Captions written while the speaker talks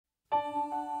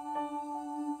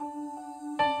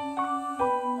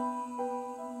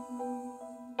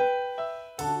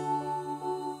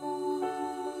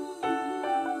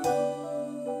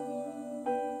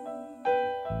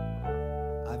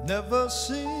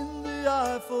seen the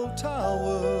Eiffel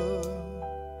Tower.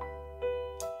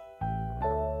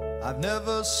 I've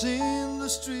never seen the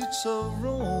streets of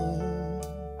Rome.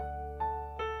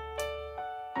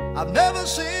 I've never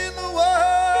seen the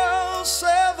world's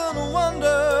 7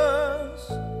 wonders,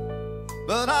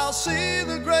 but I'll see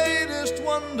the greatest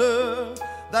wonder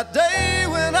that day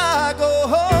when I go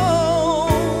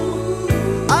home.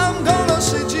 I'm gonna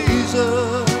see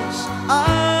Jesus.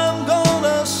 I'm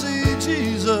gonna see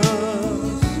Jesus.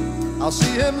 I'll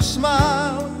see him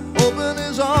smile, open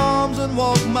his arms and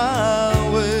walk my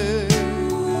way.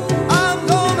 I'm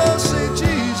gonna see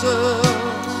Jesus.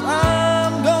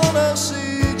 I'm gonna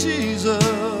see Jesus.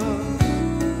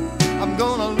 I'm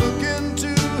gonna look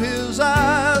into his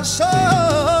eyes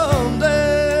someday.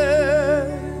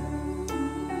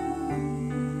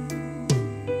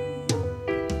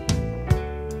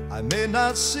 I may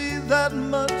not see that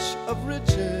much of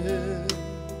riches,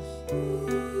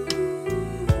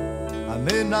 I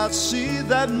may not see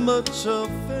that much of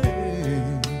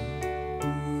fame,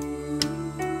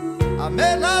 I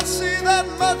may not see that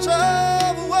much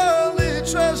of worldly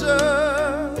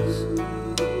treasures,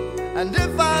 and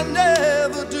if I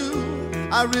never do,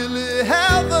 I really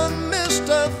haven't missed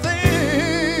a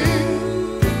thing.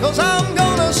 'Cause I'm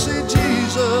gonna see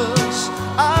Jesus.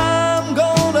 I'm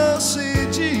gonna see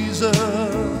Jesus.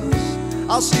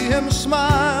 I'll see him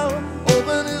smile,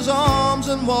 open his arms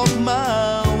and walk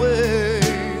my way.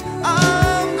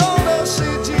 I'm gonna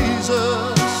see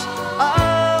Jesus.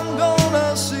 I'm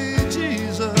gonna see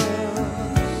Jesus.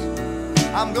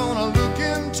 I'm gonna look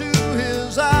into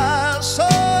his eyes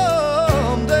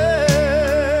someday.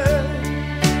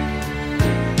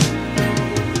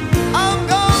 I'm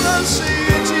gonna see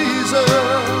Jesus.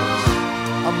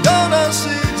 I'm gonna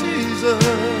see Jesus.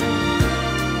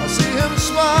 I'll see him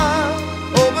smile,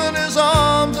 open his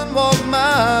arms and walk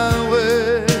my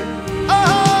way.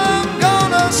 I'm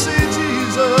gonna see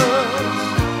Jesus.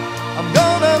 I'm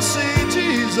gonna see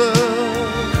Jesus.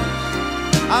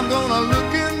 I'm gonna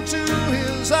look into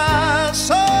his eyes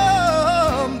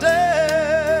someday.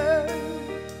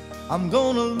 I'm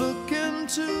gonna look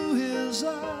into his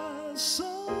eyes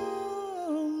someday.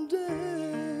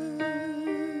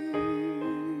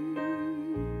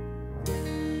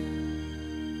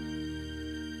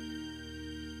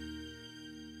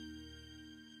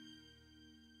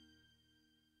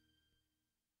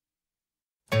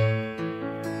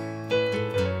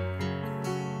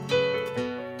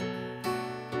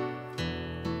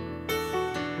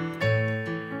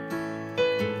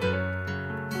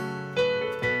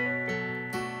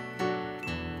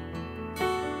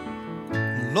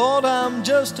 Lord, I'm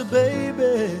just a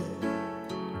baby.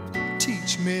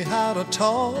 Teach me how to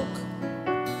talk.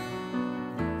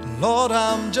 Lord,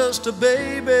 I'm just a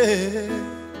baby.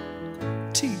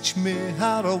 Teach me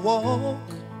how to walk.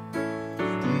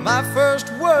 My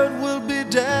first word will be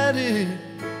daddy.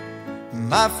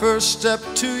 My first step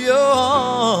to your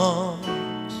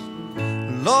arms.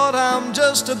 Lord, I'm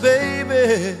just a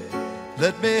baby.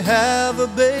 Let me have a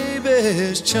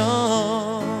baby's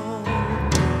charm.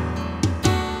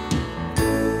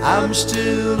 I'm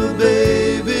still a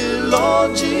baby,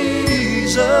 Lord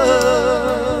Jesus,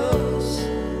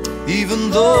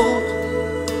 even though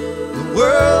the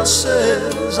world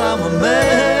says I'm a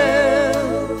man.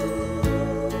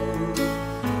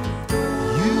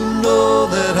 You know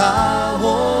that I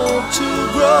want to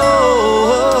grow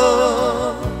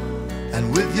up, and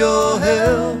with your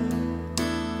help,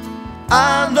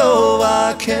 I know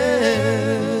I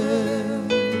can.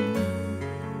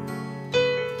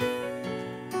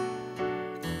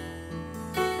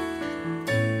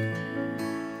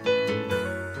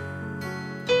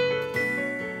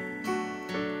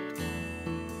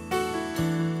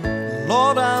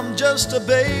 Lord, I'm just a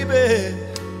baby,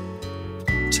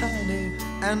 tiny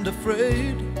and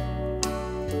afraid.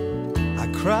 I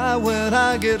cry when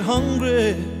I get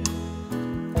hungry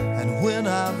and when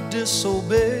I've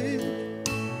disobeyed.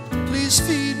 Please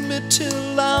feed me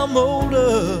till I'm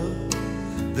older,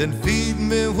 then feed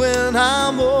me when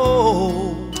I'm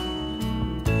old.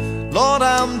 Lord,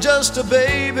 I'm just a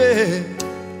baby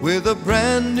with a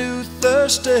brand new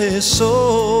thirsty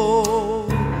soul.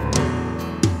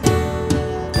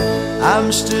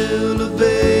 I'm still a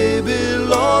baby,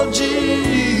 Lord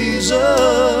Jesus,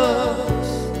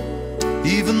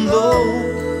 even though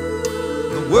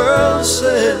the world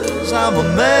says I'm a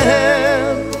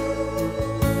man.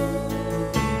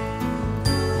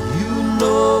 You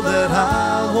know that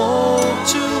I want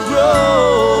to grow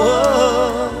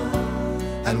up,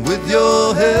 and with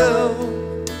your help,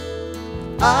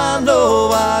 I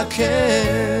know I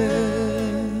can.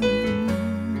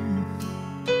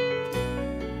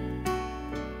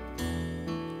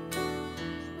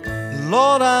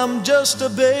 Lord, I'm just a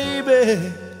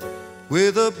baby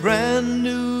with a brand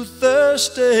new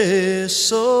thirsty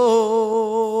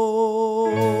soul.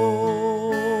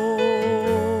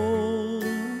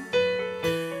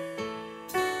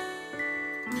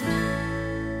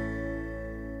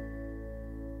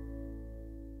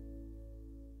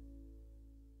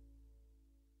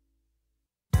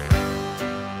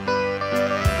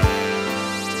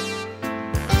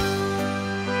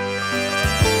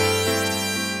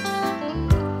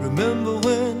 Remember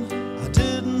when I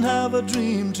didn't have a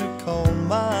dream to call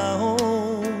my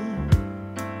own,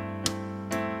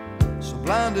 so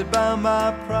blinded by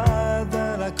my pride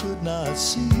that I could not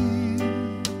see.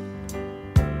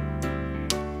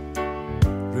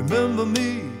 Remember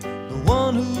me, the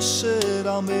one who said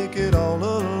I'll make it all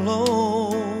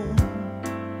alone.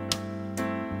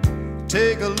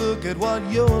 Take a look at what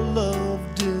your love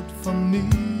did for me.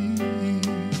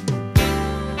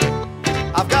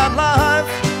 I've got life,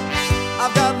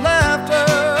 I've got laughter,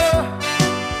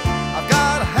 I've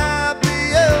got happy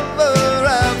ever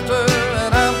after,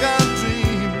 and I've got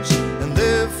dreams, and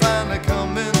they're finally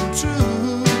coming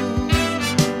true.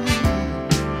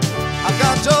 I've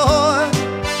got joy,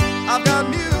 I've got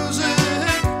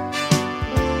music,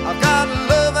 I've got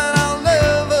love and I'll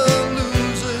never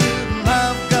lose it, and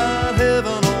I've got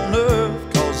heaven on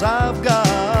earth 'cause I've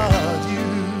got you.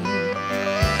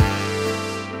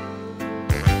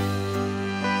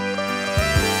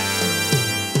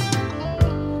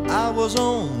 I was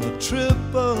on a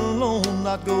trip alone,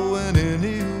 not going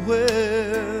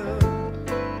anywhere.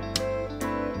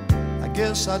 I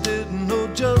guess I didn't know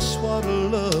just what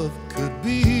love could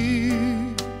be.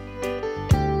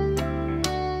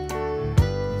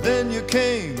 Then you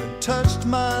came and touched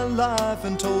my life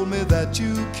and told me that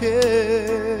you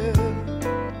cared.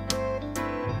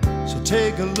 So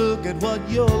take a look at what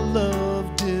your love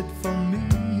did for me.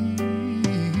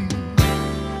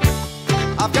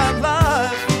 I've got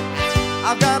life,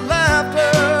 I've got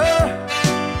laughter,